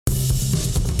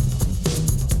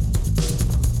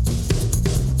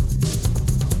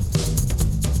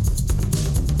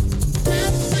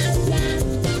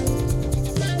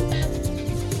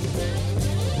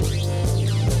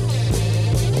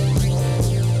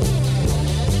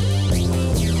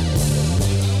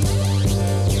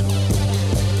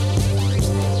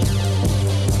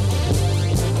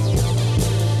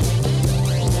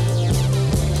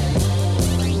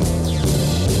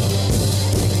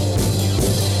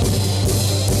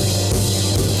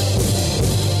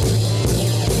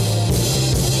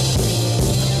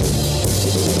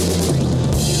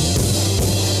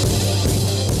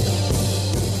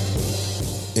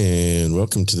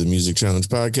welcome to the Music Challenge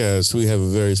podcast. We have a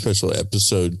very special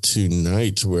episode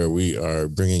tonight where we are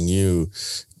bringing you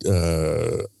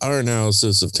our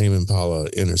analysis of Tame Impala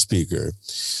Innerspeaker.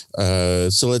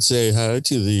 So let's say hi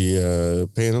to the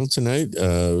panel tonight.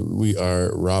 We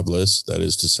are Robless, that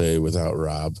is to say without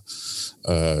Rob.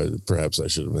 Perhaps I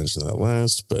should have mentioned that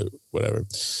last, but whatever.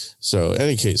 So in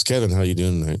any case, Kevin, how you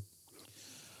doing tonight?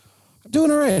 I'm doing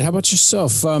all right. How about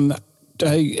yourself?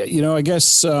 I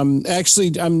guess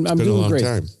actually I'm doing great.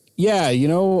 Time. Yeah,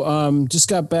 just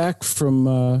got back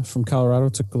from Colorado.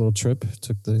 Took a little trip.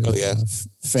 Took the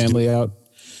family out.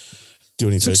 Do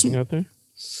any fishing out there?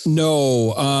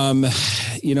 No. I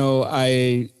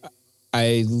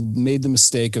made the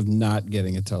mistake of not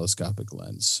getting a telescopic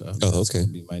lens. That's going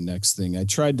to be my next thing. I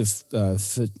tried to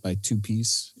fit my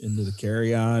two-piece into the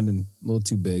carry-on and a little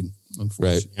too big,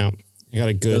 unfortunately. Right. Yeah. I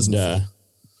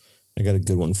got a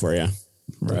good one for you.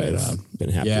 Right. Been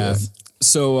happy with.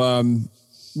 So,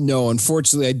 no,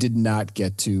 unfortunately, I did not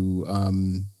get to.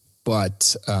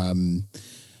 But I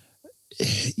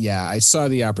saw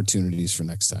the opportunities for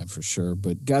next time for sure.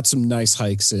 But got some nice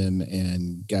hikes in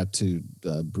and got to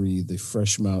breathe the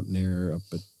fresh mountain air up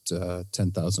at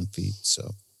 10,000 feet.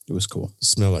 So it was cool.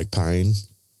 Smell like pine.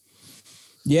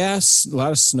 Yes, a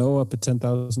lot of snow up at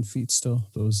 10,000 feet still.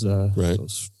 Those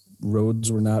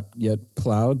roads were not yet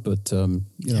plowed, but I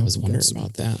was wondering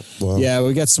about that. Wow. Yeah,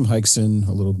 we got some hikes in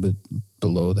a little bit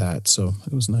below that, so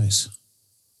it was nice.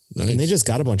 And they just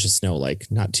got a bunch of snow like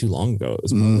not too long ago. It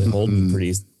was probably holding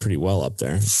pretty well up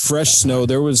there. Fresh snow.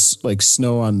 There was like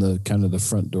snow on the kind of the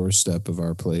front doorstep of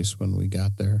our place when we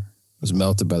got there. It was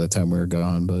melted by the time we were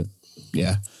gone, but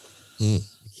yeah.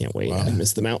 Can't wait. Wow. I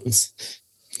miss the mountains.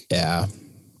 Yeah.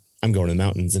 I'm going to the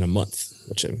mountains in a month,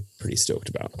 which I'm pretty stoked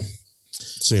about.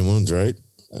 Same ones, right?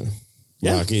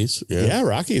 Rockies. Yeah,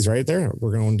 Rockies right there.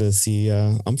 We're going to see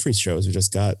Humphreys shows. We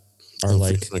just got our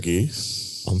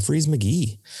Humphreys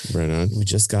McGee. Right on. We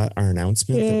just got our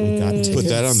announcement that we got tickets. Put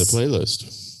that on the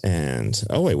playlist. And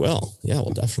we will. Yeah,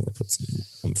 we'll definitely put some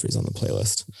Humphreys on the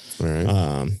playlist. All right.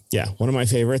 One of my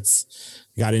favorites.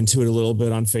 Got into it a little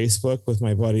bit on Facebook with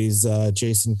my buddies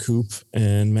Jason Coop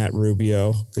and Matt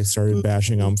Rubio. They started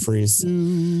bashing Humphreys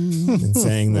and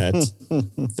saying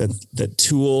that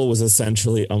Tool was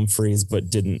essentially Humphreys but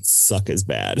didn't suck as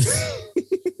bad.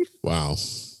 Wow.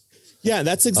 Yeah,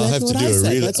 that's exactly what I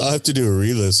said. I'll have to do a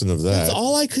re-listen of that. That's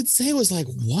all I could say was like,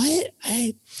 what?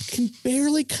 I can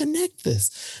barely connect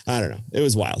this. I don't know. It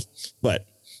was wild. But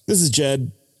this is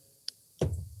Jed.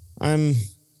 I'm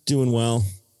doing well.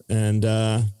 And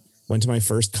went to my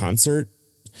first concert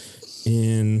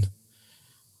in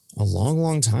a long,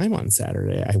 long time on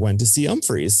Saturday. I went to see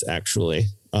Humphreys, actually.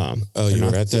 You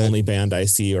were at the only band I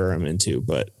see or I'm into,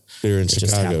 but they're in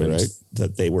Chicago, right?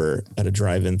 That they were at a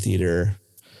drive-in theater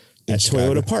at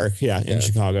Toyota Park, in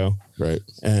Chicago, right?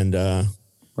 And I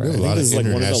think this is like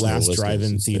one of the last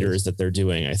drive-in theaters that they're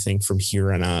doing. I think from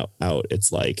here on out,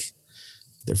 it's like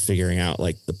they're figuring out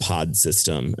like the pod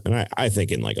system. And I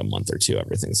think in like a month or two,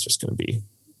 everything's just going to be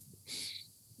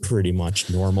pretty much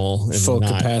normal. And full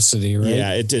capacity, right?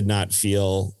 Yeah, it did not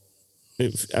feel,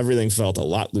 everything felt a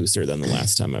lot looser than the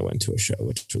last time I went to a show,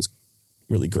 which was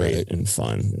really great and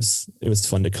fun. It was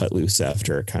fun to cut loose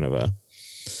after kind of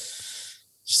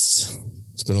it's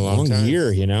been a long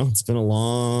year, It's been a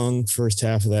long first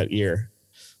half of that year.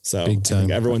 So I think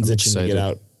everyone's itching to get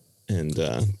out and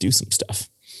do some stuff.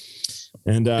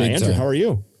 And Andrew, how are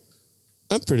you?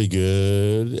 I'm pretty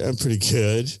good. I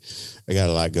got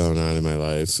a lot going on in my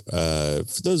life.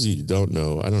 For those of you who don't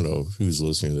know, I don't know who's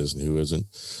listening to this and who isn't.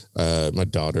 My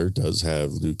daughter does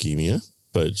have leukemia,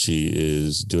 but she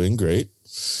is doing great.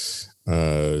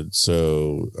 Nothing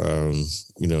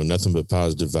but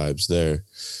positive vibes there.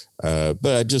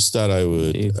 But I just thought I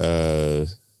would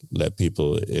let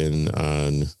people in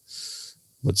on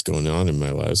what's going on in my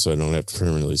life, so I don't have to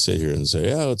permanently sit here and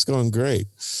say, "Oh, it's going great."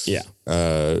 Yeah.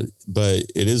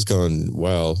 But it is going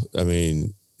well. I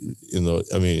mean,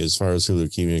 as far as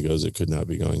leukemia goes, it could not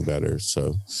be going better.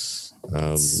 So,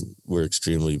 we're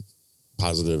extremely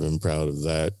positive and proud of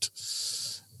that,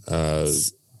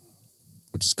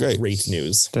 which is great. Great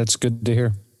news. That's good to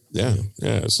hear. Yeah.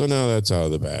 So now that's out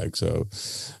of the bag. So,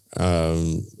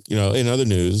 in other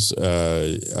news,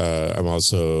 I'm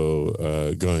also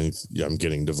I'm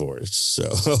getting divorced. So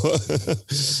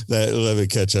let me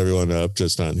catch everyone up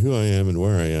just on who I am and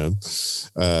where I am.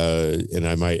 And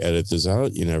I might edit this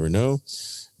out. You never know.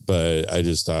 But I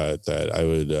just thought that I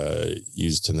would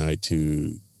use tonight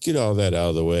to get all that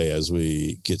out of the way as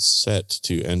we get set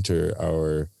to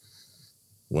enter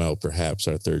perhaps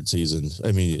our third season.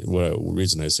 I mean, the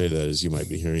reason I say that is you might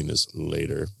be hearing this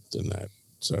later than that.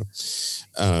 So,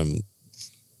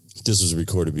 This was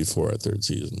recorded before our third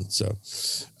season. So,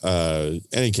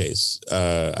 any case,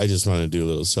 I just want to do a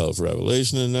little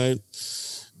self-revelation tonight.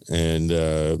 And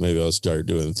maybe I'll start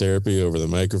doing therapy over the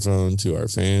microphone to our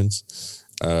fans.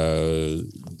 But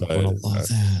I love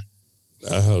that.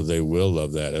 Oh, they will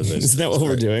love that. Isn't that what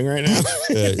we're doing right now?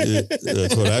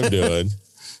 That's what I'm doing.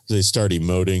 They start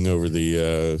emoting over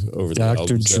the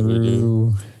Dr.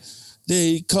 Drew.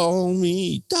 They call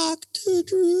me Dr.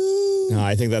 Drew. No,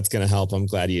 I think that's going to help. I'm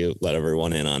glad you let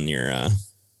everyone in on your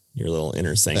little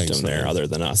inner sanctum. Thanks, there, other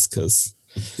than us, because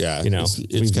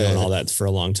we've known all that for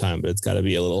a long time, but it's got to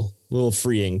be a little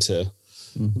freeing to.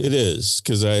 It is,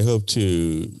 because I hope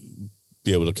to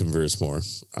be able to converse more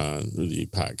on the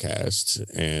podcast.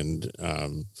 And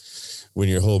when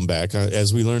you're holding back on,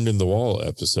 as we learned in the Wall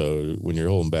episode, when you're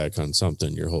holding back on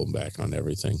something, you're holding back on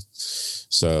everything.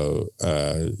 So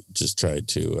just try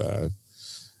to,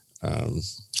 I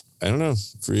don't know,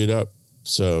 free it up.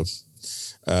 So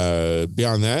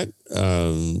beyond that,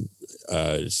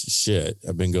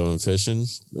 I've been going fishing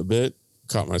a bit.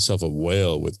 Caught myself a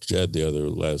whale with Jed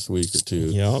last week or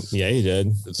two. Yep. Yeah, you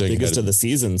did. Biggest of the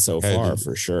season so far,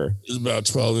 for sure. It was about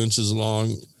 12 inches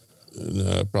long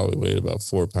and probably weighed about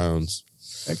 4 pounds.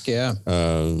 Heck yeah.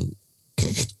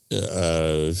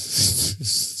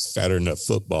 Fatter than a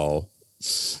football.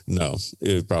 No,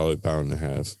 it was probably 1.5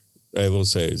 pounds. I will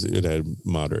say it had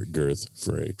moderate girth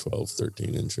for a 12,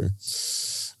 13 incher.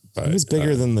 But, it was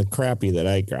bigger than the crappie that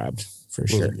I grabbed, for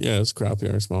sure. Yeah, it's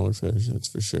crappie are smaller fish. That's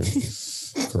for sure.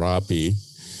 Crappie,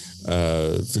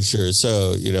 for sure.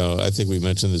 So, I think we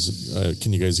mentioned this.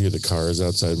 Can you guys hear the cars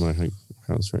outside my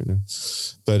house right now?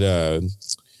 But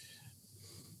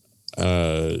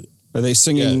are they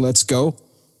singing "Let's Go"?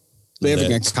 They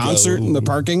having a concert in the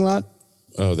parking lot?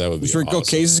 Oh, that would be awesome. Go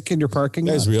Kasich in your parking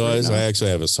lot? You guys realize I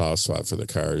actually have a soft spot for the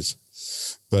Cars,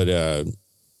 but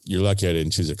you're lucky I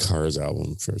didn't choose a Cars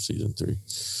album for season 3.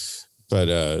 But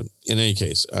in any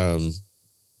case,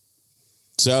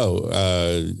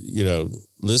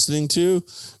 listening to,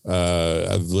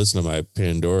 I've listened to my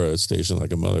Pandora station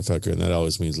like a motherfucker, and that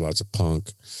always means lots of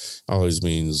punk, always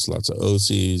means lots of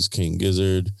OCs, King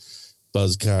Gizzard,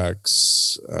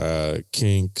 Buzzcocks,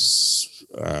 Kinks,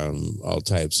 all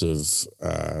types of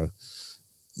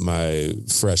my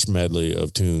fresh medley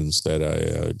of tunes that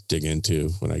I dig into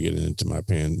when I get into my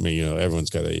everyone's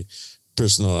got a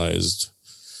personalized,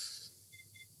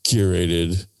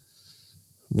 curated.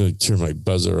 I'm going to turn my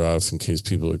buzzer off in case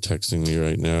people are texting me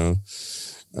right now.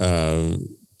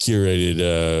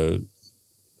 Curated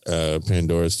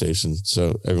Pandora station.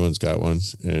 So everyone's got one.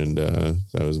 And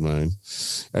that was mine.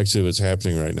 Actually, what's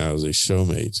happening right now is a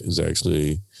showmate is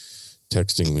actually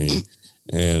texting me.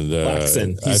 And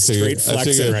flexing. He's straight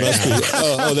flexing right now.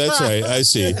 Oh, that's right. I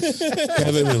see.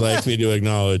 Kevin would like me to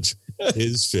acknowledge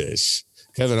his fish.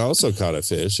 Kevin also caught a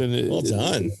fish, and well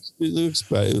done. It looks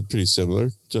pretty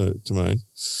similar to mine.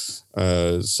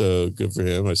 So good for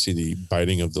him. I see the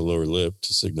biting of the lower lip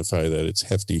to signify that it's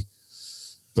hefty.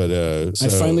 But I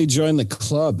finally joined the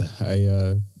club.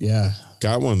 I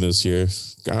got one this year.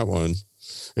 Got one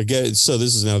again. So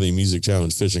this is now the Music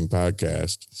Challenge Fishing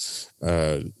Podcast.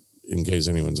 In case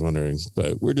anyone's wondering,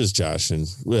 but we're just joshing.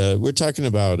 We're talking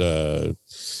about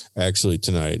actually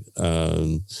tonight.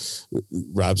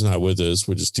 Rob's not with us,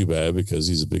 which is too bad because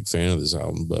he's a big fan of this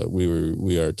album. But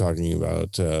we are talking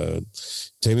about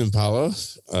Tame Impala.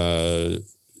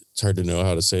 It's hard to know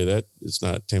how to say that. It's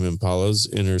not Tame Impala's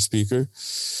Innerspeaker,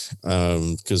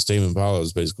 because Tame Impala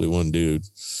is basically one dude.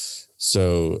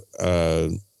 So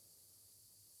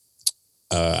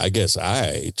I guess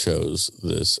I chose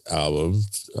this album,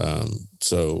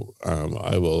 so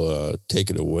I will take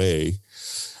it away.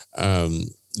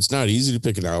 It's not easy to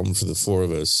pick an album for the four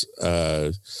of us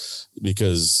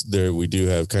because we do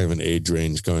have kind of an age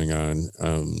range going on.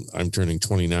 I'm turning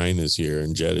 29 this year,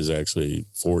 and Jed is actually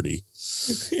 40.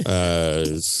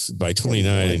 By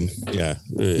 29, yeah.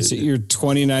 Is it your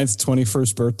 29th,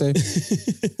 21st birthday?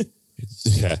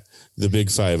 Yeah, the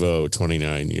big 50,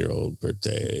 29-year-old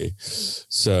birthday.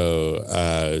 So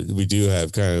we do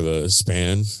have kind of a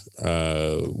span.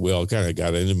 We all kind of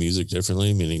got into music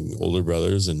differently, meaning older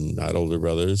brothers and not older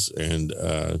brothers. And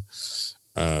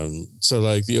so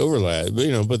like the overlap,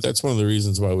 but that's one of the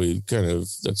reasons why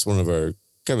that's one of our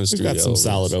chemistry. We've got some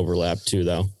solid overlap too,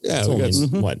 though. Yeah, it's only,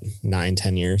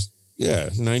 9-10 years? Yeah,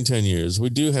 9-10 years. We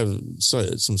do have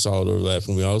some solid overlap,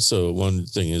 and we also, one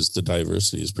thing is the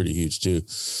diversity is pretty huge too.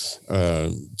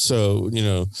 So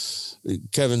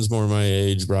Kevin's more my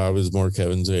age, Rob is more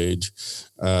Kevin's age.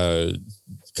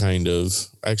 kind of.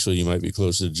 Actually, you might be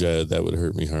closer to Jed. That would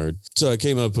hurt me hard. So I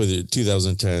came up with it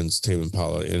 2010's Tame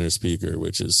Impala Innerspeaker,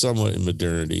 which is somewhat in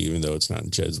modernity, even though it's not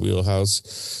in Jed's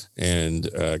wheelhouse. And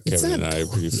Kevin and I are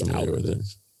pretty familiar with it.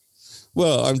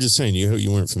 Well, I'm just saying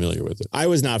you weren't familiar with it. I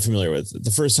was not familiar with it.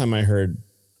 The first time I heard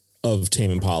of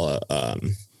Tame Impala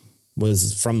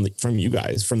was from you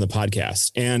guys, from the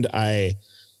podcast. And I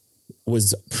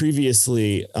was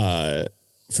previously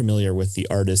familiar with the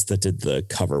artist that did the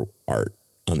cover art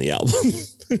on the album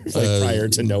prior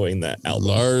to knowing that album.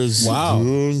 Lars. Wow.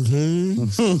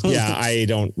 Yeah, I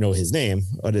don't know his name.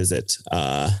 What is it?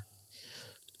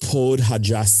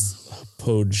 Podhajski.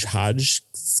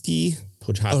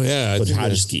 Oh yeah,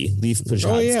 Podhajski. Leaf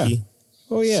Podhajski.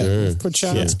 Oh yeah. Sure.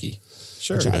 Podhajski.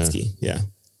 Sure. Podhajski. Yeah.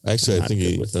 Actually, I think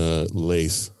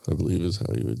Leif, I believe is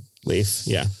how you would. Leif.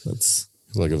 Yeah, that's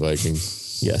like a Viking.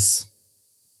 Yes.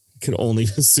 Could only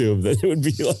assume that it would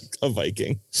be like a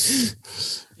Viking.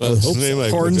 Well,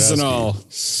 horns and all.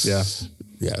 Yeah.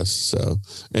 Yes. So,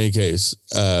 in any case,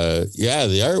 the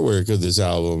artwork of this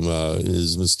album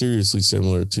is mysteriously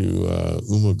similar to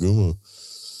Uma Guma.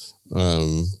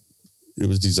 It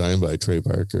was designed by Trey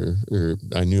Parker.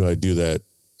 I knew I'd do that.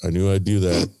 All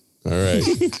right.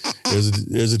 There's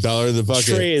 $1 in the bucket.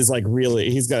 Trey is like really.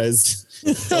 He's got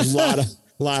a lot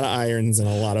of irons and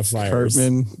a lot of fires.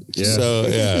 Cartman.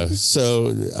 Yeah.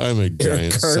 So I'm a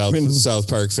giant South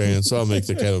Park fan, so I'll make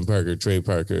the Kevin Parker, Trey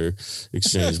Parker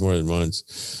exchange more than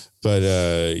once. But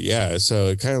so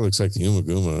it kind of looks like the Uma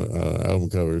Guma album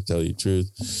cover, to tell you the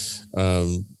truth.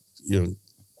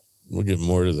 We'll get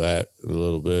more to that in a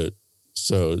little bit.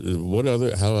 So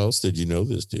how else did you know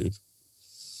this dude?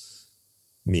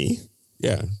 Me?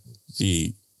 Yeah.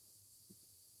 The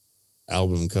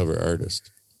album cover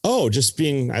artist. Oh, just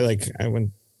I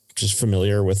went just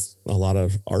familiar with a lot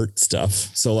of art stuff.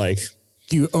 So like,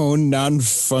 you own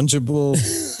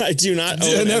non-fungible I do not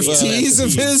own NFTs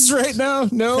of his right now.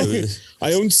 No,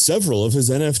 I own several of his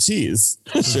NFTs.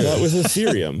 Not with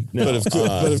Ethereum. No.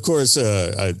 But of course,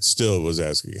 I still was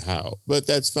asking how, but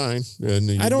that's fine.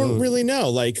 And I don't really know,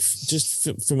 like just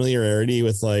familiarity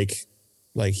with like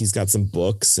he's got some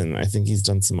books, and I think he's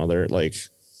done some other like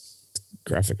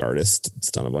graphic artist.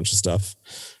 It's done a bunch of stuff.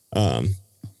 And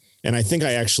I think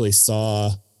I actually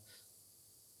saw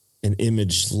an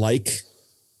image like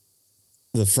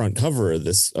the front cover of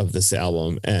this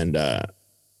album and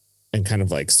kind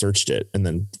of like searched it, and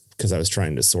then because I was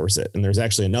trying to source it, and there's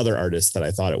actually another artist that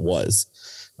I thought it was.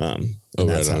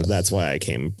 That's why I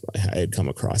had come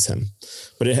across him,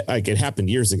 but it happened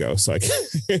years ago. So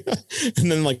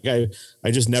and then like I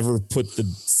just never put the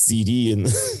CD in.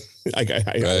 I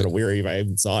got weary if I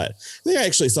even saw it. I think I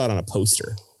actually saw it on a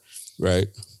poster. Right.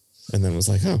 And then was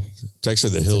like, oh, it's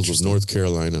actually the hills of North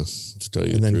Carolina, to tell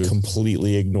you and the then truth.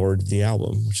 Completely ignored the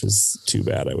album, which is too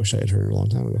bad. I wish I had heard it a long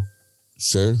time ago.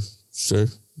 Sure. So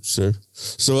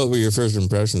what were your first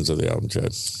impressions of the album,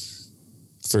 Chad?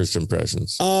 First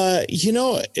impressions.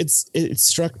 It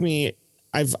struck me.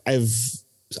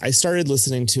 I started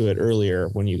listening to it earlier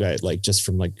when you guys, like, just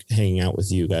from like hanging out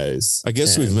with you guys. I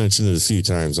guess we've mentioned it a few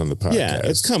times on the podcast. Yeah,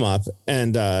 it's come up,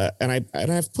 and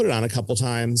I've put it on a couple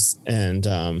times, and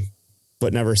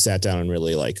but never sat down and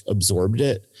really like absorbed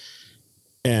it.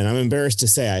 And I'm embarrassed to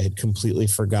say I had completely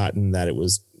forgotten that it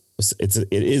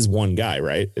is one guy,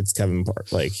 right? It's Kevin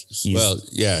Park. Like he does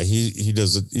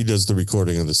the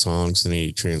recording of the songs, and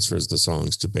he transfers the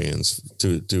songs to bands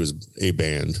to his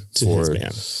band.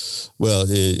 Well,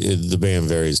 the band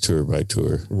varies tour by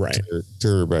tour, right?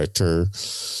 Tour by tour,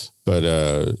 but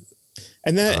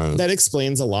and that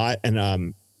explains a lot. And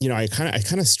I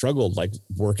kind of struggled like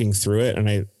working through it,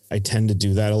 and I tend to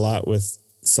do that a lot with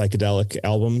psychedelic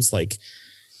albums. Like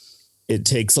it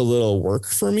takes a little work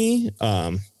for me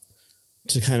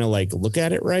to kind of like look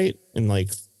at it right and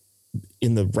like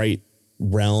in the right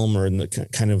realm or in the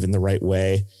kind of in the right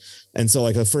way. And so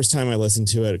like the first time I listened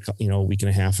to it, a week and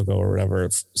a half ago or whatever,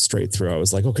 straight through, I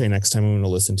was like, okay, next time I'm going to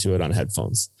listen to it on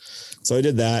headphones. So I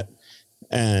did that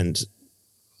and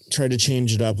tried to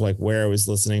change it up, like where I was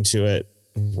listening to it,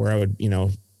 where I would,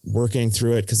 working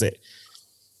through it. Cause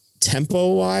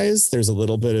tempo wise, there's a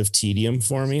little bit of tedium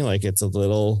for me. Like it's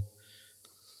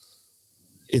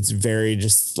very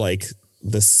just like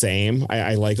the same.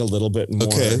 I like a little bit more.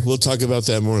 Okay, we'll talk about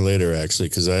that more later, actually,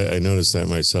 because I noticed that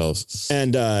myself.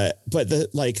 And but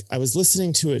I was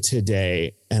listening to it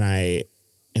today, and I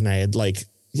had like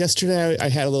yesterday I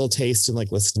had a little taste and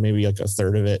like listened to maybe like a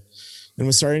third of it, and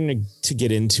was starting to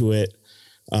get into it.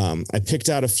 I picked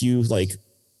out a few like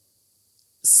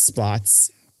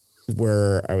spots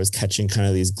where I was catching kind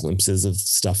of these glimpses of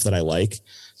stuff that I like.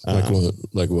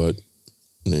 Like what?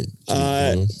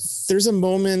 There's a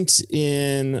moment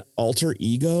in Alter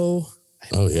Ego. I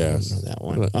don't know that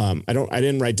one. I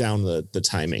didn't write down the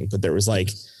timing, but there was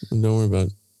don't worry about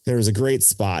it. There was a great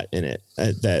spot in it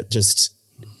that just,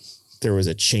 there was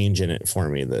a change in it for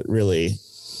me that really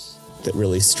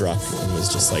struck and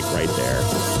was just like right there.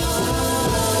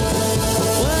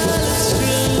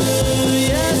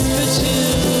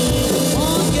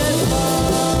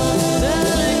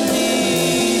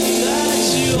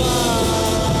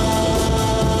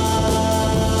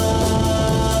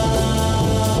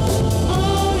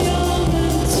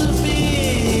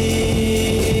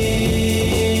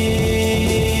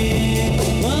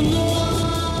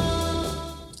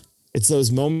 It's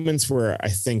those moments where I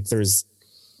think there's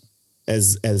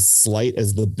as slight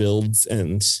as the builds,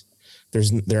 and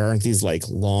there aren't these like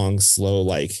long, slow,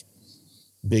 like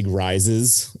big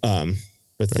rises,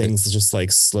 but things just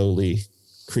like slowly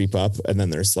creep up, and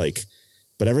then there's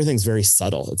but everything's very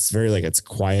subtle. It's very it's a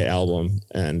quiet album,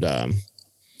 and a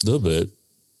little bit.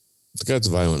 It's got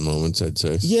some violent moments, I'd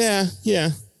say. Yeah.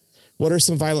 What are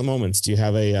some violent moments? Do you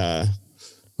have a?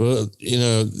 Well,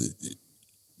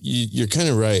 you're kind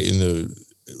of right in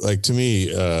to me,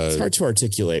 it's hard to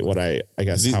articulate what I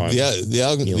guess the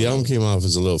album came off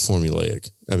as a little formulaic.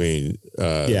 I mean,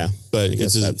 but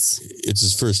it's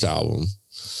his first album.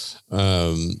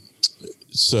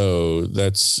 So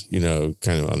that's,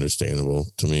 kind of understandable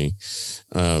to me.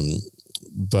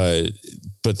 But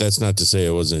that's not to say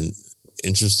it wasn't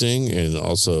interesting and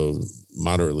also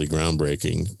moderately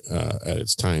groundbreaking at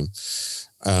its time.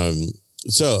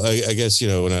 So I guess,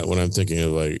 when I'm thinking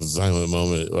of violent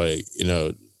moment,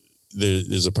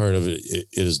 there's a part of it, it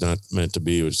is not meant to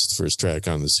be, which is the first track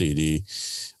on the CD,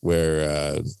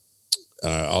 where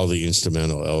all the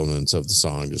instrumental elements of the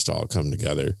song just all come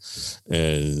together.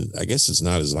 And I guess it's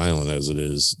not as violent as it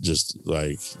is just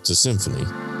it's a symphony.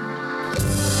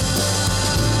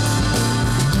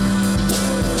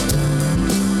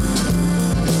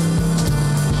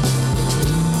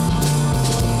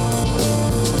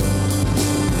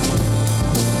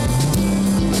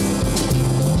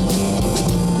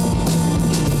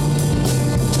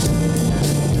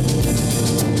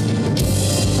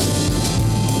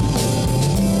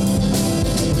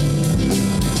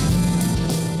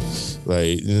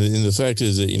 And the fact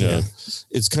is that,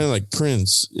 it's kind of like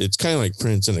Prince. It's kind of like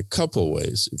Prince in a couple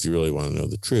ways, if you really want to know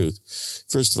the truth.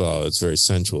 First of all, it's very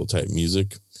sensual type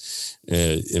music,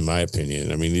 in my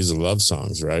opinion. I mean, these are love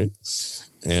songs, right?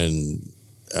 And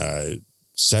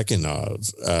second of,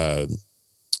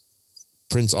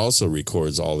 Prince also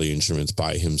records all the instruments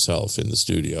by himself in the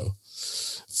studio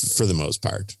for the most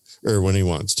part, or when he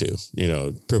wants to.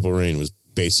 Purple Rain was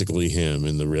basically him,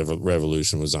 and the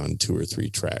Revolution was on 2 or 3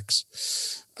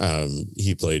 tracks.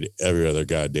 He played every other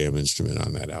goddamn instrument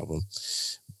on that album.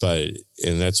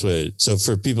 So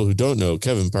for people who don't know,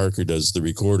 Kevin Parker does the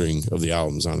recording of the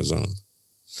albums on his own.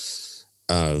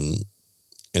 And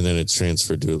then it's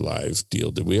transferred to a live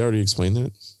deal. Did we already explain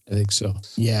that? I think so.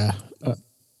 Yeah.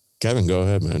 Kevin, go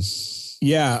ahead, man.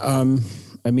 Yeah.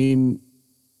 I mean,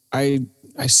 I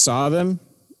saw them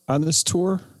on this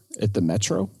tour at the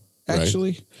Metro,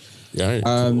 actually. Right.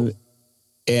 Yeah. Cool.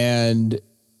 And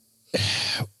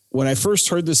when I first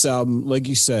heard this album, like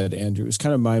you said, Andrew, it was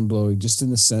kind of mind blowing, just in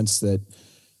the sense that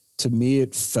to me,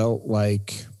 it felt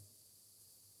like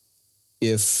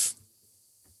if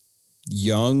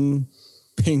young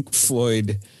Pink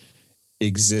Floyd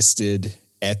existed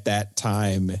at that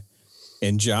time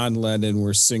and John Lennon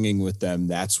were singing with them,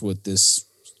 that's what this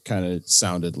kind of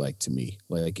sounded like to me.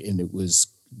 And it was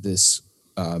this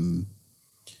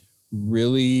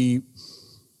really,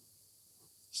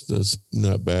 that's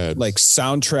not bad.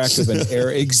 Soundtrack of an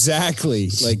era. Exactly.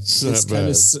 This kind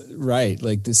of right.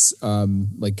 This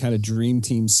kind of Dream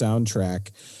Team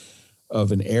soundtrack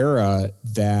of an era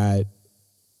that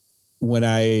when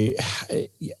I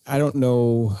don't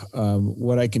know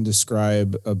what I can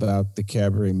describe about the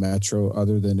Cabaret Metro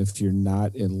other than if you're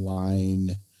not in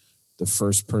line, the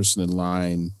first person in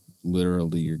line,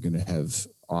 literally you're going to have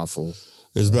awful.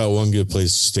 There's about one good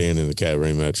place to stand in the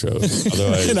Cabaret Metro.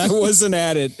 Otherwise, and I wasn't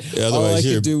at it. Otherwise,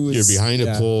 you're behind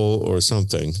a pole or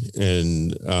something.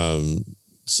 And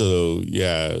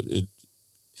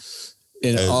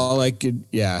all I could,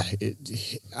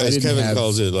 as Kevin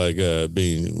calls it,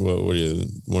 being what are you,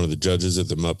 one of the judges at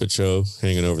the Muppet Show,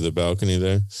 hanging over the balcony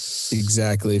there.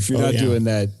 Exactly. If you're not doing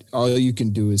that, all you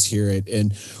can do is hear it.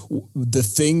 And the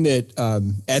thing that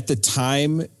at the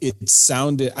time it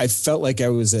sounded, I felt like I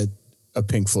was at a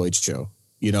Pink Floyd show,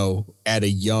 at a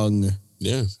young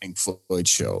Pink Floyd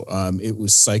show. It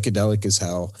was psychedelic as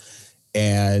hell.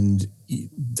 And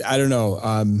I don't know.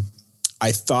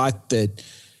 I thought that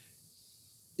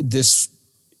this,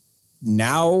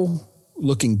 now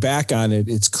looking back on it,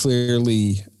 it's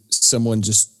clearly someone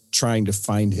just trying to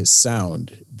find his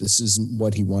sound. This isn't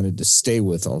what he wanted to stay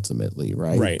with ultimately,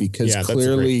 right? Right. Because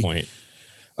clearly,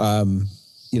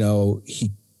 you know,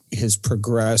 he has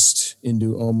progressed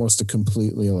into almost a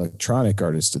completely electronic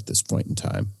artist at this point in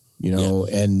time, you know,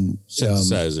 and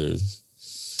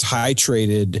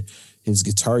titrated his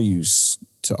guitar use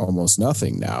to almost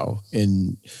nothing now.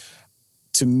 And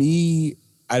to me,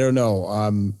 I don't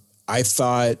know. I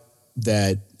thought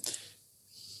that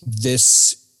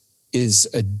this is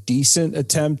a decent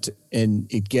attempt, and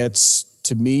it gets,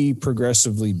 to me,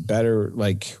 progressively better,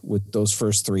 like with those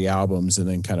first 3 albums, and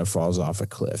then kind of falls off a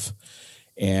cliff.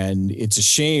 And it's a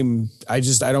shame. I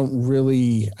don't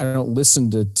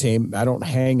listen to Tame. I don't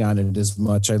hang on it as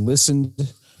much. I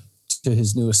listened to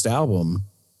his newest album,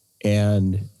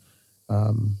 and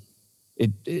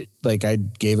it like, I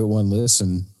gave it one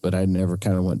listen, but I never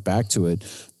kind of went back to it.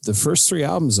 The first 3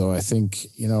 albums, though, I think,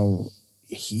 you know,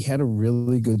 he had a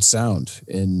really good sound,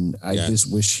 and I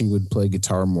just wish he would play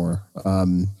guitar more.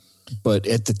 But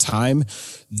at the time,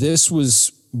 this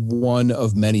was one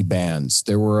of many bands.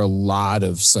 There were a lot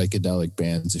of psychedelic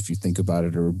bands, if you think about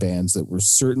it, or bands that were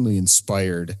certainly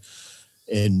inspired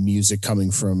in music coming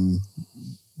from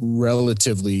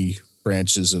relatively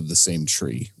branches of the same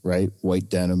tree, right? White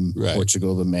Denim, right.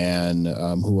 Portugal the Man.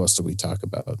 Who else did we talk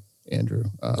about, Andrew?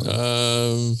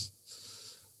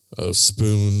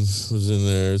 Spoon was in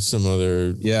there. Some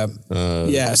other,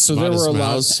 So there were a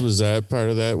lot. Was that part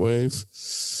of that wave?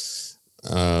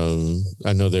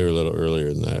 I know they were a little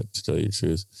earlier than that, to tell you the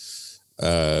truth.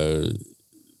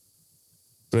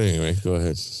 But anyway, go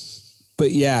ahead.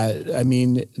 But yeah, I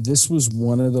mean, this was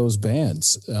one of those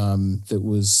bands that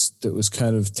was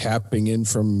kind of tapping in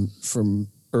from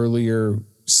earlier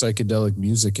psychedelic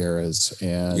music eras,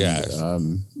 and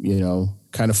you know,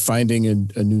 kind of finding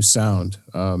a new sound.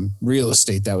 Real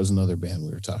Estate, that was another band we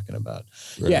were talking about.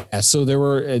 Right. Yeah, so they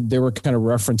were kind of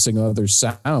referencing other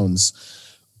sounds,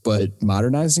 but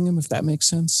modernizing them, if that makes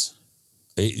sense.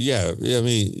 Yeah, I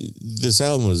mean, this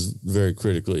album was very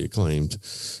critically acclaimed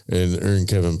and earned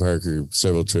Kevin Parker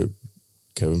several trips.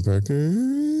 Kevin Parker?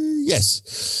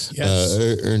 Yes.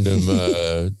 Earned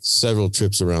him several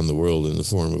trips around the world in the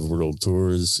form of world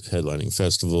tours, headlining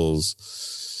festivals.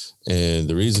 And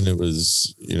the reason it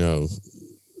was, you know,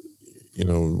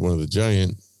 one of the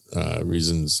giant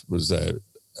reasons was that,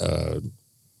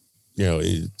 you know,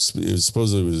 it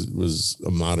supposedly was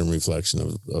a modern reflection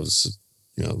of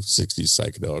 60s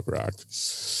psychedelic rock,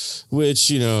 which,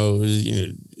 you know,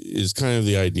 is kind of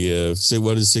the idea of, say,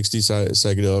 what is 60s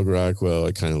psychedelic rock? Well,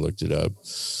 I kind of looked it up,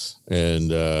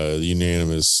 and the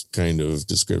unanimous kind of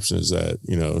description is that,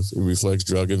 you know, it reflects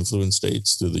drug-influenced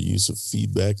states through the use of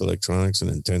feedback, electronics, and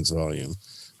intense volume.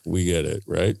 We get it,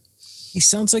 right? He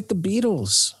sounds like the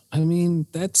Beatles. I mean,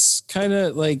 that's kind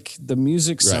of like, the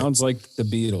music sounds like the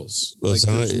Beatles. Well, like,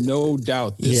 there's no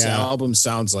doubt this album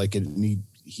sounds like it. And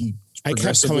I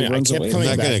kept coming I'm not going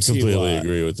to completely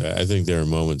agree with that. I think there are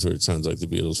moments where it sounds like the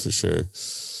Beatles for sure.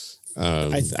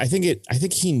 I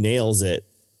think he nails it,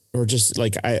 or just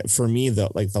like, for me,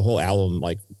 the whole album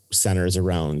like centers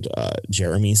around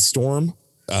Jeremy's Storm.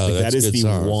 That is the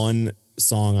song. One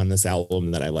song on this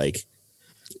album that I like.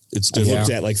 I looked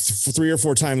at like 3 or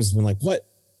 4 times and been like, what?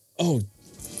 Oh,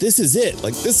 this is it.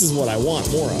 Like, this is what I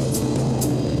want more of.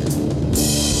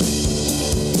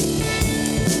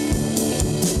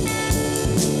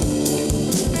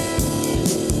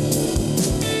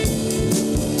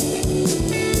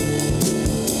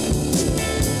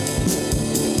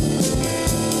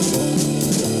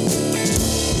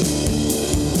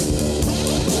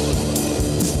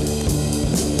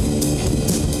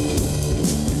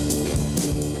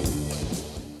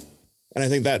 And I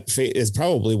think that is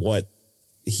probably what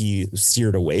he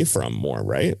steered away from more,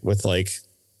 right? With like,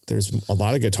 there's a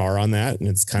lot of guitar on that, and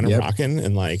it's kind of rocking,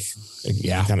 and like,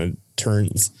 it kind of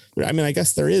turns. I mean, I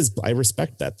guess there is. I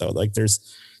respect that though. Like, there's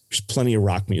plenty of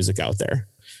rock music out there.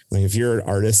 Like, if you're an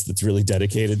artist that's really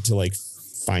dedicated to like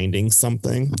finding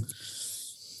something.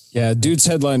 Yeah, dude's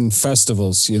headline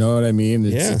festivals, you know what I mean?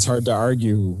 It's hard to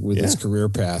argue with his career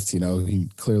path. You know, he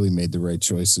clearly made the right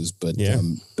choices, but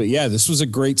this was a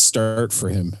great start for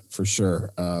him for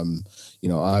sure. You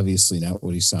know, obviously not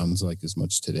what he sounds like as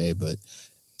much today, but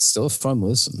still a fun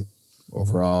listen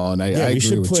overall. And I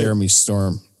agree with Jeremy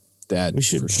Storm that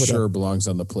for sure belongs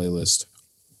on the playlist.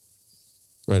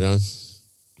 Right on.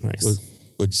 Nice.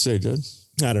 What'd you say, Judd?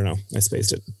 I don't know. I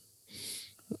spaced it.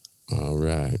 All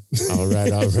right. Well,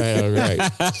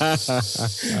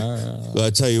 I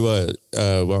tell you what,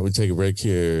 why don't we take a break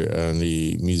here on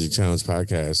the Music Challenge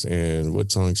podcast, and what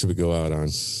song should we go out on?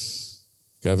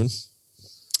 Kevin?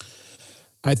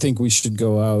 I think we should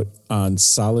go out on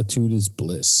Solitude is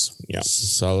Bliss. Yeah.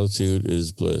 Solitude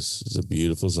is Bliss. It's a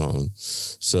beautiful song.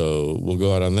 So we'll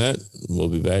go out on that. We'll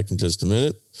be back in just a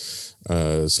minute.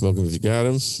 Smoke 'em if you got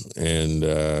 'em, and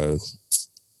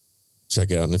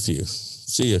check out in a few.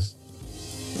 See ya.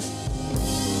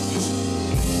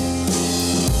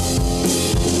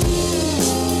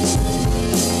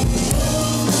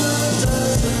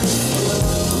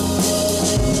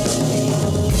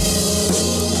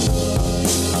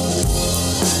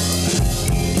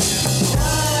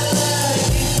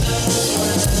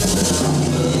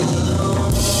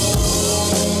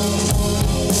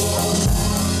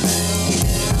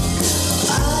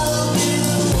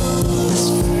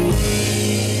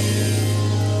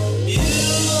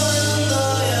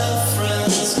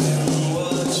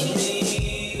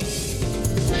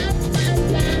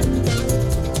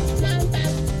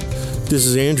 This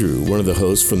is Andrew, one of the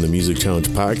hosts from the Music Challenge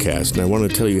podcast, and I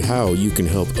want to tell you how you can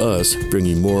help us bring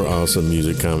you more awesome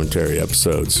music commentary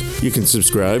episodes. You can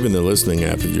subscribe in the listening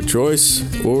app of your choice,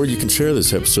 or you can share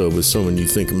this episode with someone you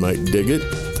think might dig it.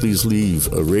 Please leave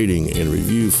a rating and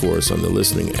review for us on the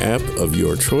listening app of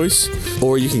your choice,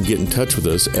 or you can get in touch with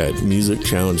us at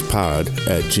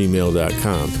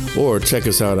musicchallengepod@gmail.com, or check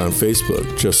us out on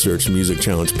Facebook. Just search Music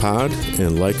Challenge Pod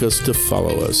and like us to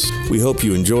follow us. We hope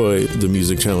you enjoy the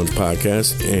Music Challenge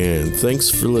podcast, and thanks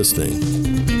for listening.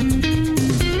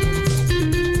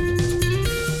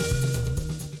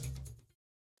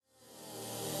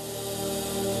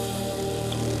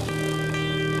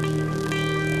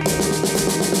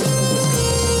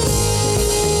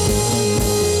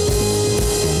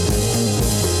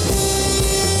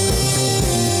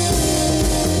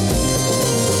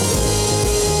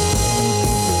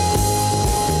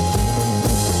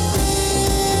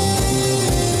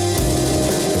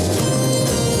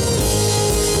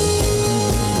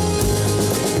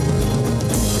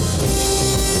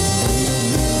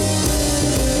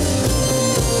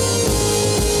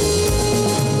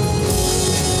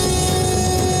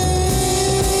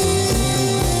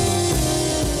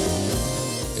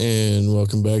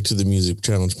 Welcome back to the Music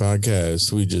Challenge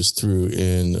podcast. We just threw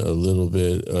in a little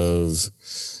bit of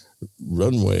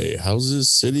Runway, Houses,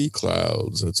 City,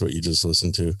 Clouds. That's what you just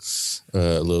listened to.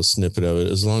 A little snippet of it,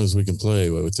 as long as we can play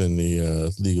within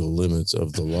the legal limits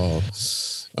of the law.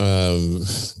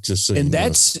 Just so and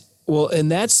that's know.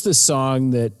 And that's the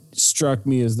song that struck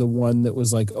me as the one that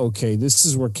was like, okay, this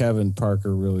is where Kevin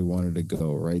Parker really wanted to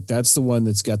go, right? That's the one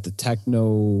that's got the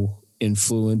techno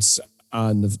influence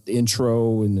on the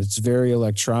intro, and it's very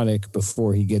electronic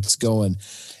before he gets going.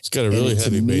 It's got a really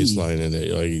heavy bass line in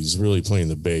it. Like he's really playing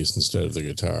the bass instead of the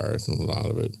guitar, a lot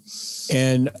of it.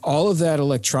 And all of that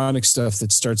electronic stuff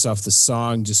that starts off the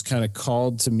song just kind of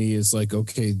called to me as like,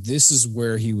 okay, this is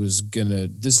where he was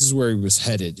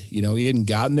headed. You know, he hadn't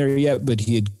gotten there yet, but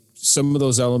he had some of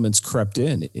those elements crept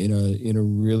in a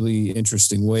really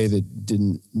interesting way that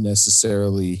didn't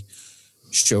necessarily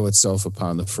show itself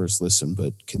upon the first listen,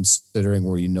 but considering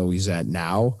where he's at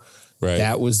now, right,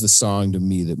 that was the song to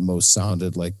me that most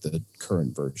sounded like the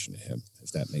current version of him,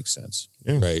 if that makes sense.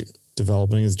 Yeah. Right.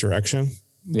 Developing his direction.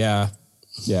 Yeah,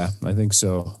 I think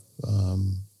so.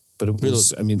 But it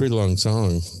was, pretty long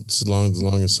song. It's the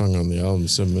longest song on the album,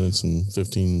 7 minutes and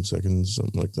 15 seconds,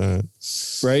 something like that.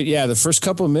 Right. Yeah. The first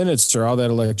couple of minutes are all that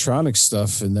electronic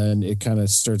stuff, and then it kind of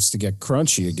starts to get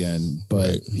crunchy again. But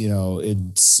right,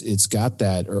 it's got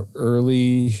that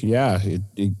early. Yeah.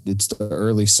 It's the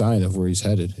early sign of where he's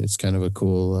headed. It's kind of a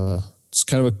cool. It's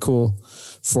kind of a cool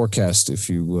forecast if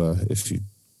you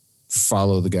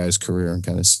follow the guy's career and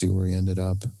kind of see where he ended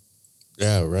up.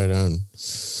 Yeah. Right on.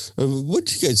 What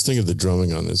do you guys think of the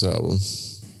drumming on this album?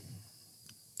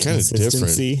 Kind of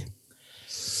different.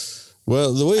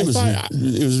 Well, the way it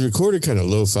was recorded kind of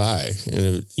lo-fi.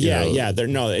 And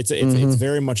it's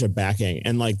very much a backing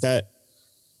and like that.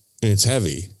 And it's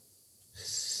heavy.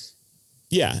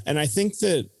 Yeah. And I think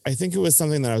it was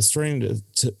something that I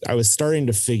was starting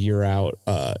to figure out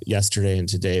yesterday and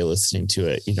today listening to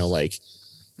it,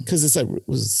 because it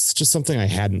was just something I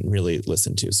hadn't really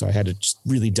listened to. So I had to just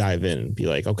really dive in and be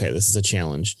like, okay, this is a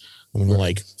challenge. I'm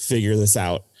going to figure this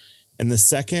out. And the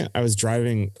second I was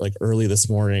driving early this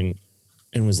morning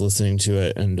and was listening to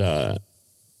it, and I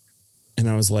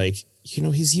was like,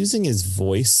 he's using his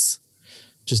voice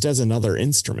just as another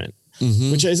instrument,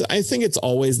 which is, I think it's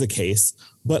always the case,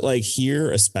 but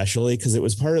here, especially because that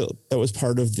was part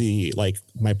of the,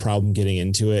 my problem getting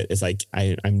into it is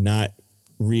I'm not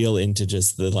real into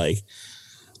just the like,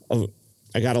 oh,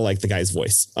 I gotta like the guy's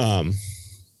voice, I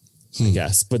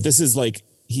guess. But this is like,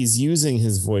 he's using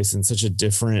his voice in such a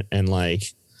different and like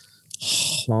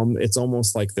hum. It's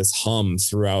almost like this hum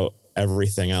throughout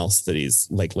everything else that he's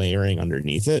like layering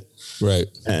underneath it. Right.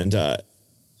 And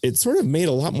it sort of made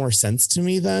a lot more sense to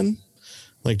me then.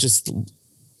 Like, just,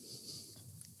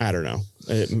 I don't know.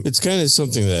 It's kind of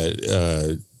something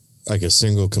that like a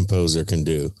single composer can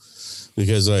do,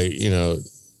 because like, you know,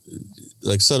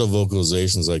 like subtle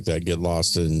vocalizations like that get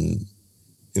lost in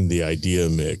the idea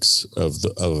mix of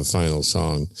a final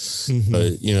song. Mm-hmm.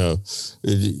 But you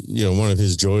know, one of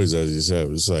his joys, as you said,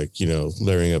 was like, you know,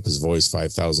 layering up his voice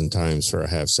 5,000 times for a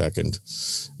half second,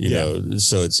 you know,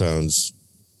 so it sounds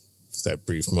that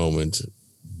brief moment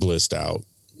blissed out,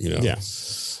 you know? Yeah.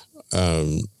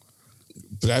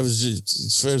 But I was just,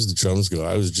 as far as the drums go,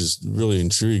 I was just really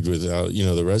intrigued with how, you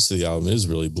know, the rest of the album is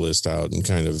really blissed out and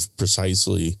kind of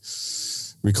precisely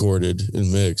recorded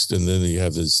and mixed. And then you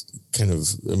have this kind of,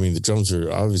 I mean, the drums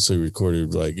are obviously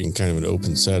recorded like in kind of an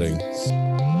open setting.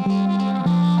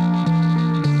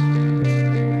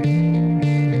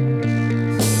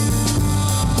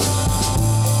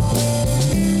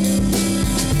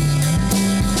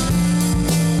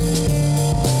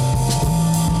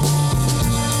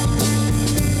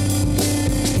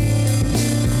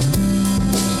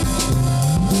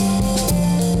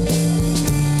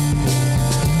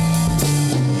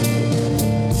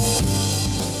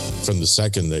 The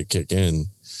second they kick in,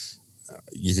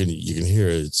 you can hear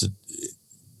it.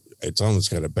 It's almost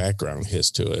got a background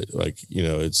hiss to it, like, you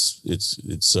know, it's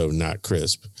so not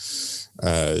crisp,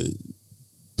 but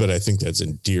I think that's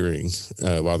endearing,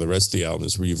 while the rest of the album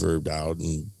is reverbed out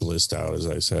and blissed out. As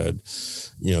I said,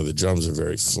 you know, the drums are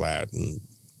very flat and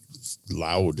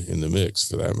loud in the mix,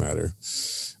 for that matter.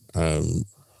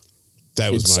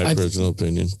 That was my personal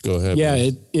opinion. Go ahead.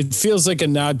 Yeah, it feels like a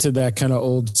nod to that kind of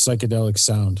old psychedelic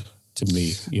sound to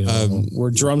me, you know, where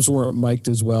drums weren't mic'd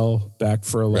as well back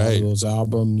for a lot of those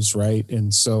albums, right?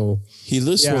 And so he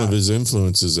lists one of his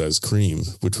influences as Cream,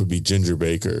 which would be Ginger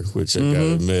Baker, which I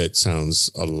gotta admit sounds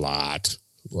a lot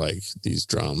like these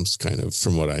drums, kind of,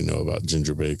 from what I know about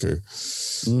Ginger Baker.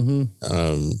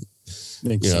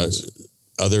 Makes sense.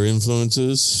 Other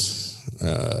influences,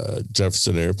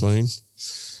 Jefferson Airplane.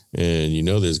 And you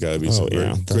know, there's got to be some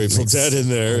Grateful Dead in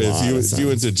there. If you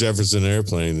went to Jefferson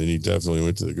Airplane, then you definitely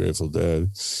went to the Grateful Dead.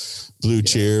 Blue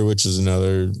Cheer, which is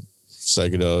another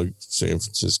psychedelic San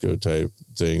Francisco type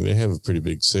thing. They have a pretty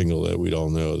big single that we'd all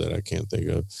know that I can't think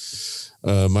of.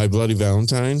 My Bloody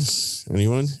Valentine.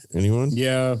 Anyone?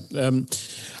 Yeah.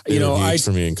 You know,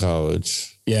 for me in college.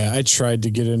 Yeah, I tried to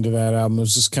get into that album. It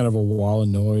was just kind of a wall of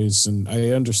noise, and I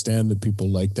understand that people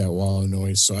like that wall of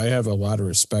noise, so I have a lot of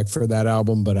respect for that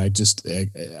album, but I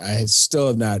still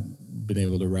have not been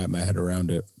able to wrap my head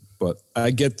around it. But I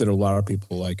get that a lot of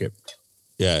people like it.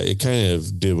 Yeah, it kind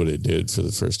of did what it did for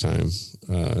the first time,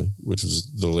 which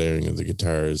was the layering of the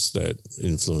guitars that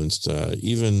influenced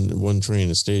even One Trey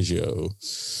Anastasio.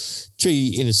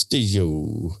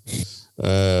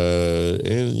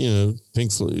 And you know,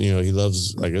 Pink Floyd, you know,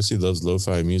 I guess he loves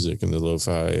lo-fi music and the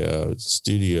lo-fi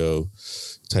studio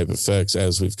type effects,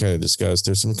 as we've kind of discussed.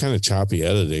 There's some kind of choppy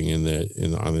editing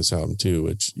on this album too,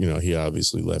 which, you know, he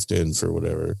obviously left in for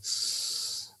whatever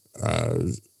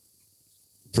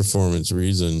performance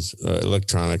reason.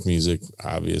 Electronic music,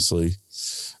 obviously,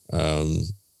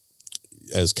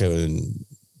 as Kevin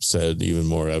said, even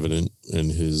more evident in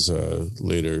his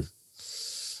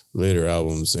later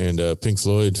albums, and Pink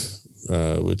Floyd,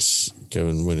 which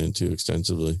Kevin went into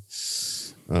extensively.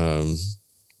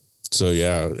 So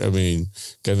yeah, I mean,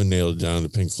 Kevin nailed it down to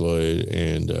Pink Floyd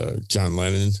and John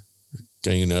Lennon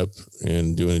ganging up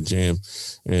and doing a jam.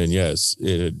 And yes,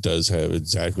 it does have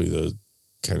exactly the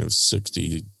kind of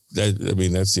 60.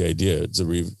 That's the idea. It's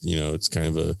it's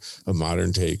kind of a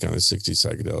modern take on a 60s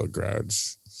psychedelic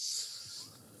garage,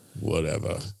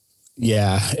 whatever.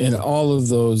 Yeah, and all of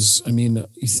those, I mean,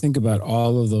 you think about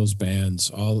all of those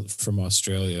bands, all from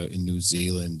Australia and New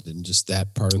Zealand, and just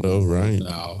that part of the world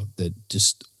now that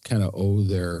just kind of owe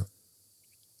their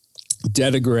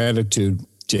debt of gratitude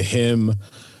to him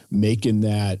making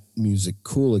that music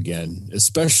cool again,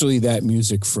 especially that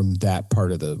music from that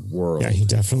part of the world. Yeah, he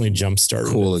definitely jump-started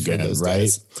cool again,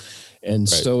 right? And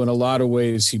so in a lot of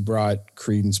ways, he brought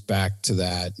credence back to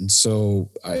that. And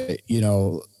so,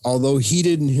 although he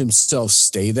didn't himself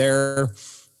stay there,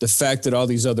 the fact that all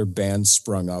these other bands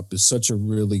sprung up is such a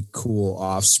really cool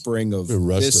offspring of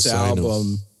this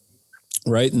album,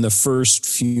 right? And the first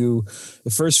few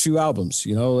albums,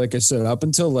 you know, like I said, up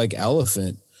until like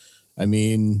Elephant, I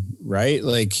mean, right?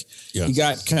 Like he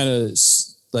got kind of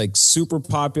like super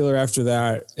popular after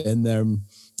that. And then,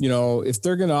 you know, if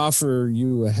they're going to offer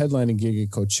you a headlining gig at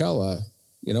Coachella,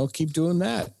 you know, keep doing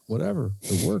that, whatever,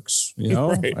 it works, you know,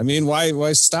 right. I mean,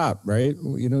 why stop? Right.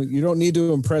 You know, you don't need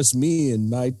to impress me and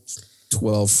my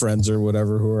 12 friends or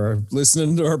whatever who are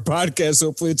listening to our podcast.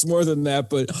 Hopefully it's more than that,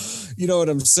 but you know what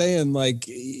I'm saying? Like,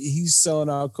 he's selling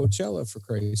out Coachella, for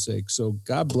Christ's sake. So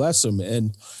God bless him.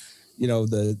 And, you know,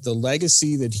 the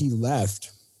legacy that he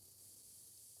left,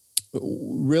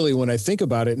 really, when I think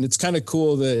about it, and it's kind of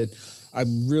cool that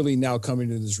I'm really now coming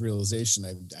to this realization.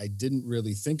 I didn't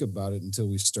really think about it until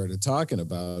we started talking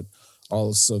about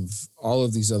all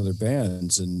of these other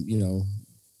bands, and you know,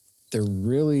 they're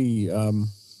really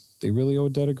they really owe a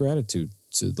debt of gratitude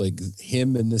to like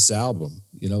him and this album.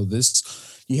 You know,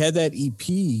 he had that EP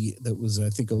that was, I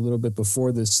think, a little bit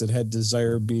before this that had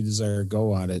Desire Be Desire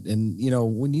Go on it, and you know,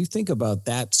 when you think about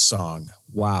that song,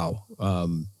 wow,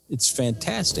 it's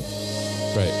fantastic.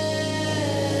 Right.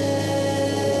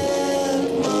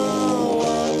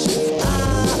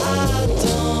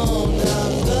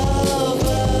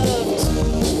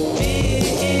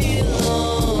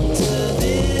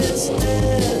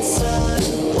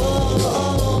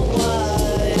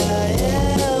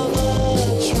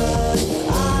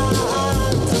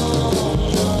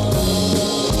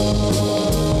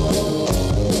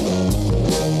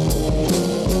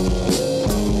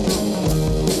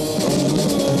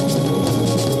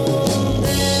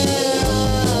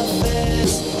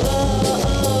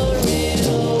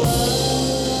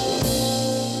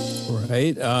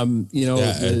 You know,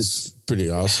 yeah, it's pretty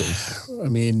awesome. I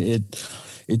mean, it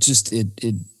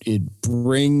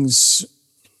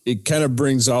kind of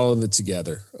brings all of it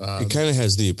together. It kind of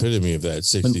has the epitome of that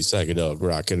 60 psychedelic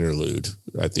rock interlude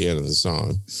at the end of the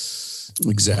song.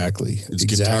 Exactly. It's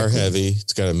guitar heavy.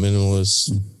 It's got a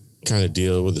minimalist kind of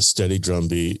deal with a steady drum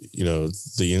beat. You know,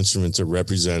 the instruments are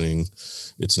representing.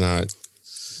 It's not,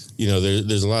 you know,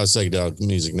 there's a lot of psychedelic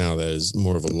music now that is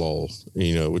more of a lull,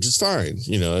 you know, which is fine.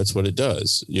 You know, that's what it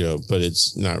does, you know, but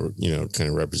it's not, you know,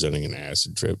 kind of representing an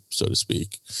acid trip, so to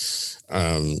speak.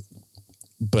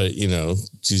 But, you know,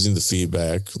 it's using the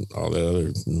feedback, all that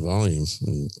other volume,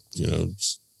 and, you know,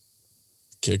 just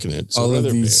kicking it. So all of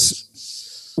these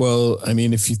bands. Well, I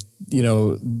mean, if you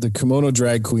know, the Kimono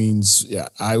Drag Queens, yeah,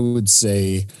 I would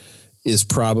say is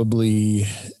probably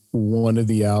one of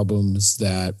the albums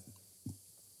that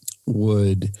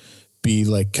would be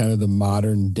like kind of the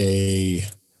modern day,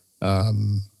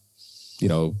 you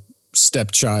know,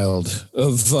 stepchild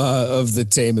of the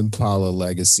Tame Impala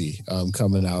legacy,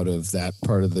 coming out of that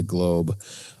part of the globe.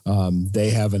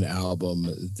 They have an album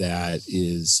that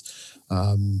is,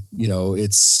 you know,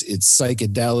 it's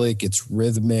psychedelic, it's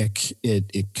rhythmic.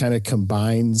 It kind of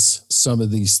combines some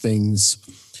of these things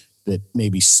that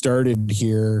maybe started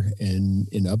here and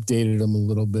updated them a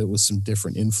little bit with some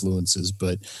different influences.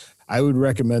 But I would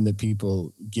recommend that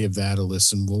people give that a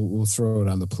listen. We'll throw it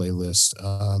on the playlist.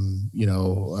 You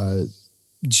know,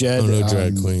 Jed. No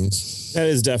Drag Queens. That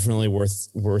is definitely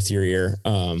worth your ear.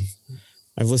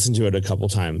 I've listened to it a couple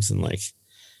times and like,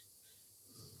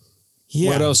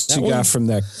 yeah. What else you got from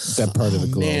that part of the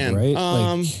globe, man. Right?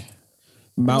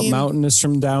 Like Mountain is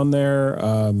from down there.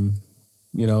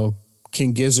 You know,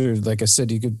 King Gizzard, like I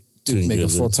said, you could make a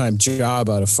full-time job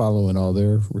out of following all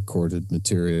their recorded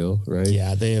material, right?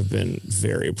 Yeah, they have been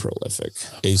very prolific.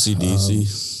 AC/DC.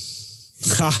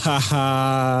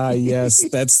 Yes,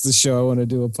 that's the show I want to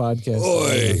do a podcast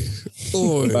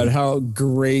about how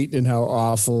great and how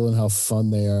awful and how fun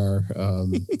they are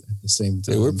at the same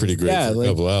time. They were pretty great for a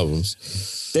couple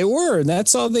albums. They were, and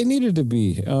that's all they needed to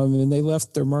be. And they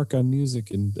left their mark on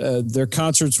music, and their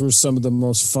concerts were some of the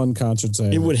most fun concerts I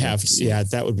ever. It would have to, yeah,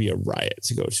 that would be a riot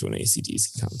to go to an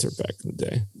AC/DC concert back in the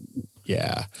day.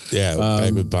 Yeah. Yeah,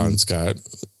 back with Bon Scott,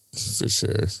 for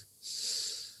sure.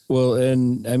 Well,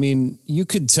 and I mean, you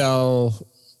could tell,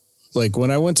 like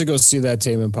when I went to go see that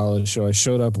Tame Impala show, I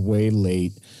showed up way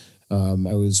late.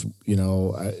 I was, you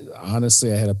know,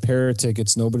 honestly, I had a pair of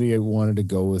tickets. Nobody wanted to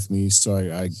go with me. So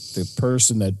the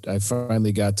person that I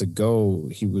finally got to go,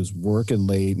 he was working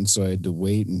late. And so I had to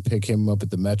wait and pick him up at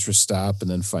the Metro stop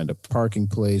and then find a parking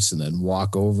place and then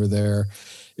walk over there.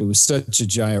 It was such a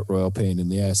giant royal pain in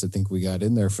the ass. I think we got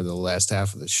in there for the last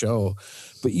half of the show,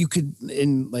 but you could,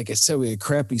 and like I said, we had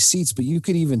crappy seats, but you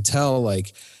could even tell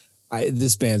like,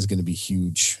 this band's going to be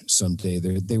huge someday.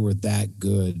 They were that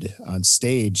good on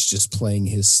stage, just playing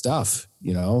his stuff.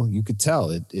 You know, you could tell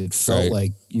it felt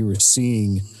like you were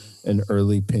seeing an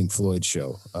early Pink Floyd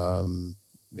show. You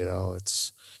know,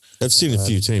 I've seen a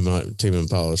few Tame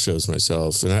Impala shows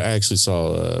myself, and I actually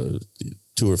saw a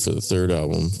tour for the third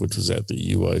album, which was at the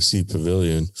UIC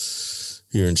Pavilion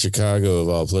here in Chicago, of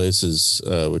all places,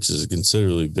 which is a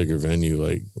considerably bigger venue.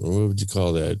 Like, what would you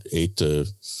call that?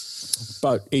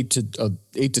 About 8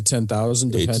 to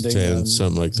 10,000, depending 8 to 10, on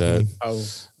something like that.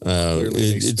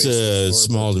 It's a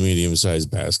small to medium sized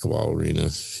basketball arena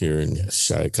here in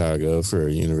Chicago for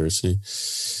a University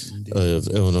of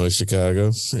Illinois,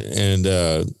 Chicago. And,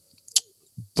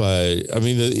 but I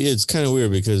mean, it's kind of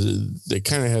weird because they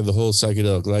kind of had the whole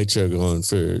psychedelic light show going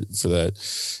for that.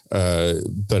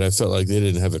 But I felt like they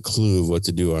didn't have a clue of what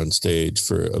to do on stage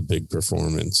for a big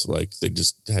performance. Like they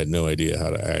just had no idea how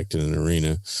to act in an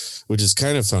arena, which is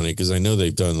kind of funny because I know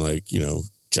they've done like, you know,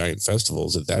 giant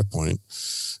festivals at that point,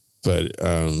 but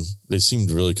they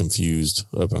seemed really confused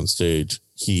up on stage,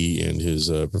 he and his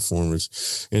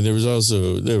performers. And there was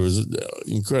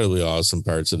incredibly awesome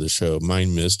parts of the show.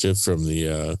 Mind Mischief from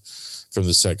the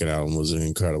second album was an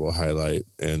incredible highlight,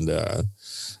 and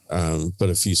but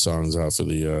a few songs off of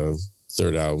the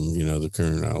third album, you know, the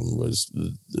current album was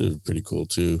pretty cool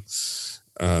too.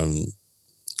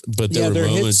 But there are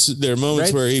moments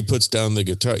right? where he puts down the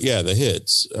guitar. Yeah, the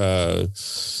hits.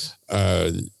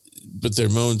 But there are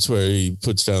moments where he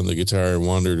puts down the guitar and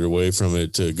wandered away from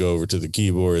it to go over to the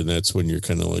keyboard, and that's when you're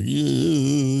kind of like,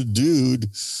 yeah, dude,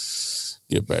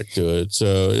 get back to it.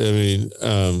 So I mean,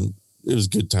 it was a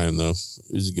good time though.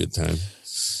 It was a good time.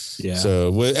 Yeah.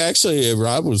 So actually,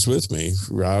 Rob was with me.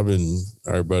 Rob and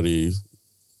our buddy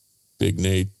Big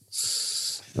Nate,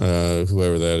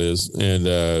 whoever that is,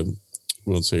 and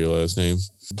won't say your last name.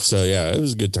 So yeah, it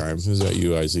was a good time. It was at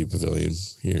UIC Pavilion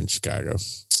here in Chicago.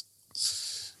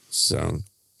 So,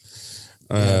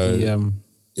 I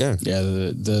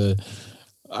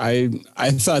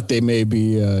thought they may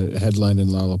be headlining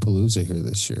Lollapalooza here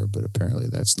this year, but apparently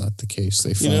that's not the case.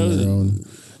 They found their own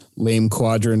lame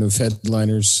quadrant of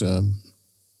headliners.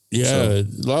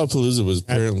 Lollapalooza was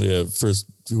apparently a first.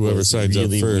 Whoever signs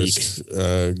really up first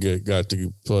got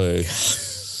to play.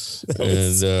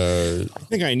 And I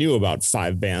think I knew about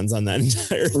 5 bands on that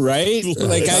entire right.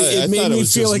 Like it made me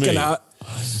feel like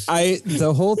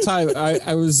the whole time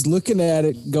I was looking at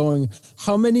it going,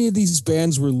 how many of these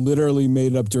bands were literally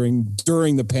made up during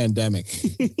the pandemic?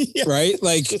 Yeah. Right?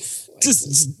 Like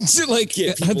just like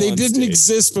they didn't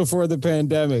exist before the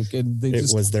pandemic, and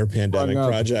it was their pandemic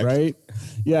project, right?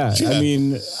 Yeah. I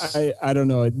mean, I don't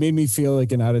know. It made me feel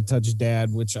like an out of touch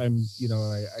dad, which I'm, you know,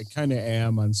 I kind of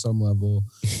am on some level.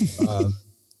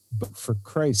 But for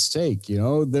Christ's sake, you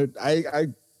know, that I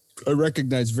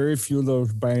recognize very few of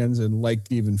those bands and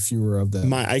liked even fewer of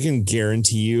them. I can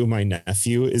guarantee you my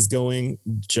nephew is going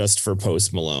just for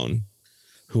Post Malone.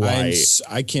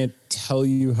 I can't tell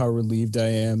you how relieved I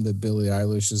am that Billie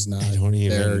Eilish is not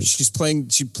there.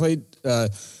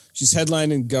 She's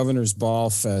headlining Governor's Ball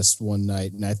Fest one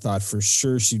night, and I thought for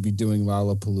sure she'd be doing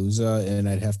Lollapalooza, and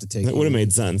I'd have to take that would have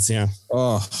made sense, yeah.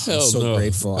 Oh, I'm so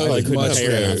grateful. I'd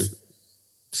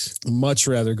much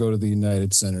rather go to the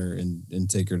United Center and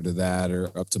take her to that,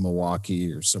 or up to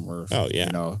Milwaukee or somewhere. Oh yeah,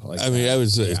 you know, like I mean, I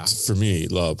would say for me,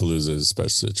 Lollapalooza is a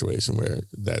special situation where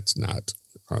that's not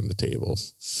on the table,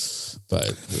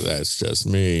 but that's just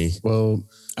me. Well,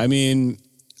 I mean,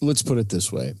 let's put it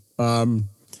this way.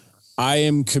 I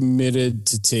am committed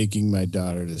to taking my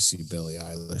daughter to see Billie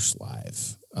Eilish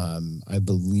live. I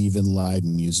believe in live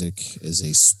music as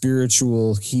a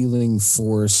spiritual healing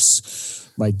force.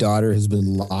 My daughter has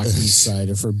been locked inside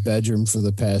of her bedroom for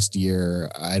the past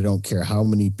year. I don't care how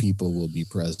many people will be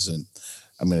present.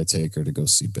 I'm going to take her to go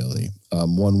see Billie.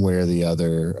 One way or the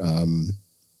other,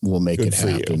 we'll make it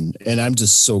happen. And I'm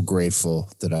just so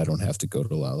grateful that I don't have to go to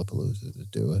Lollapalooza to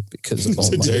do it because of all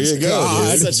my there you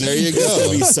go. There you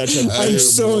go. I'm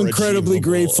so incredibly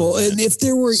grateful. And if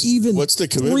there were even what's the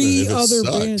 3 other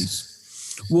bands.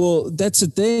 Well, that's the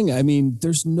thing. I mean,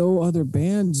 there's no other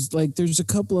bands. Like, there's a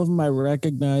couple of them I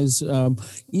recognize.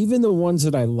 Even the ones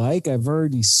that I like, I've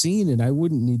already seen, and I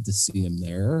wouldn't need to see them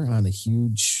there on a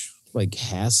huge, like,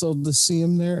 hassle to see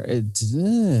them there.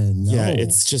 No. Yeah,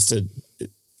 it's just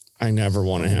I never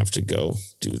want to have to go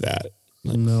do that.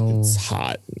 Like, no. It's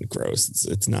hot and gross.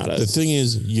 It's not The thing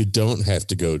is, you don't have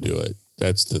to go do it.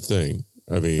 That's the thing.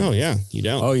 I mean, oh yeah, you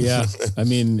don't. Oh yeah. I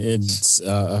mean, it's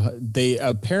they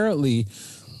apparently.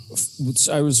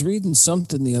 I was reading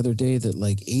something the other day that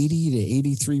like 80 to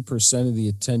 83% of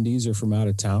the attendees are from out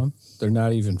of town. They're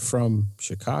not even from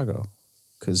Chicago,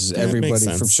 because everybody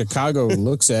from Chicago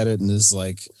looks at it and is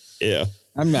like, "Yeah,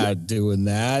 I'm not doing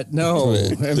that." No,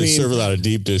 they serve a lot of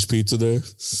deep dish pizza there.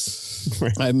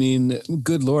 I mean,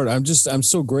 good Lord, I'm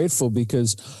so grateful,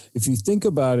 because if you think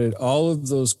about it, all of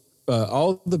those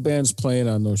all the bands playing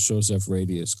on those shows have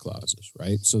radius clauses,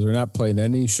 right? So they're not playing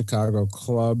any Chicago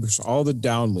clubs, all the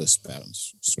down list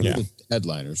bands, screw the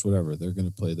headliners, whatever. They're going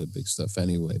to play the big stuff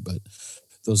anyway. But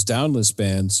those down list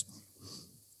bands,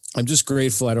 I'm just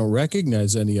grateful I don't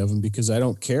recognize any of them because I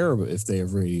don't care if they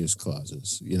have radius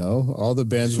clauses. You know, all the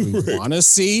bands we want to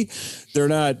see, they're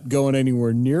not going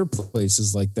anywhere near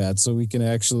places like that. So we can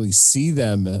actually see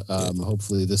them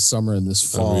hopefully this summer and this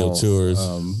fall. On real tours.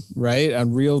 Right?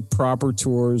 On real proper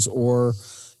tours or,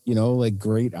 you know, like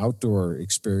great outdoor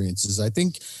experiences. I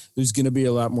think there's going to be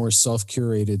a lot more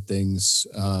self-curated things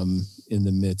in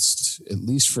the midst, at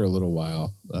least for a little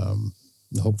while.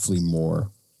 Hopefully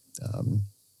more.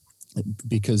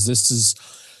 Because this is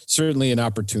certainly an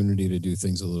opportunity to do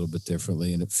things a little bit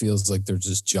differently. And it feels like they're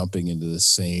just jumping into the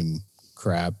same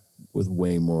crap with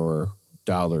way more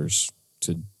dollars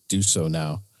to do so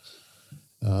now.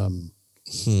 I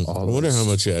wonder how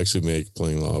much you actually make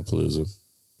playing Lollapalooza.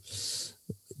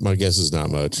 My guess is not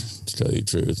much, to tell you the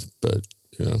truth, but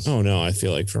you know. Oh no, I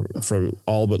feel like from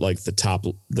all but like the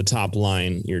top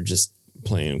line, you're just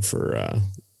playing for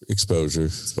exposure.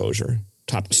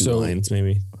 Top two lines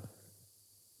maybe.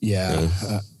 Yeah.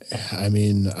 I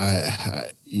mean,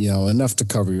 I you know, enough to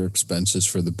cover your expenses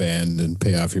for the band and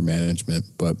pay off your management.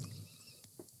 But,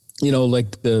 you know,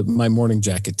 like my Morning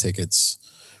Jacket tickets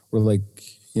were like,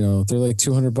 you know, they're like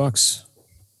 $200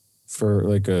 for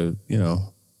like a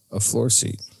floor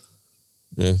seat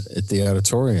at the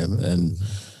auditorium. And,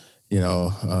 you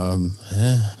know,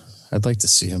 I'd like to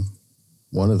see him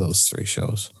one of those 3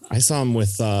 shows. I saw him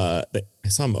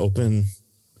open.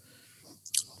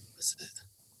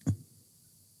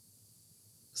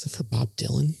 Was it for Bob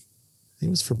Dylan? I think it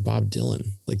was for Bob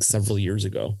Dylan, like several years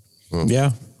ago.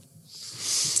 Yeah.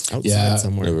 Outside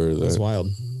somewhere. It was wild.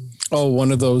 Oh,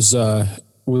 one of those,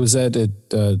 was that at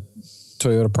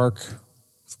Toyota Park?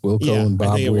 Wilco and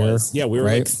Bob Weir. Yeah, we were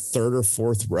like 3rd or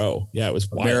 4th row. Yeah, it was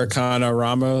wild. Americana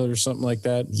Rama or something like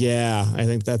that. Yeah, I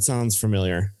think that sounds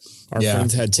familiar. Our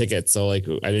friends had tickets, so like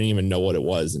I didn't even know what it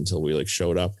was until we like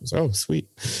showed up. I was like, oh,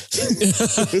 sweet.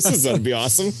 This is gonna be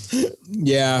awesome.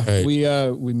 Yeah, right.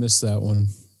 We missed that one.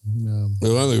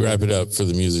 Well, why don't we wrap it up for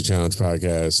the Music Challenge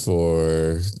podcast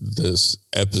for this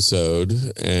episode?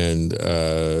 And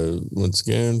once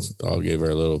again, I'll give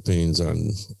our little opinions on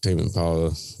Tame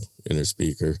Impala,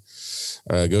 Innerspeaker.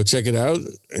 Go check it out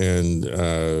and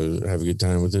have a good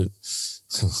time with it.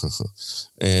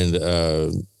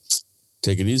 And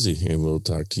take it easy, and we'll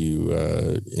talk to you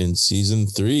in season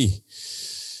 3.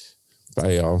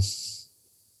 Bye, y'all.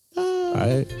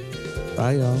 Bye,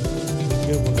 y'all.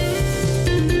 Good one.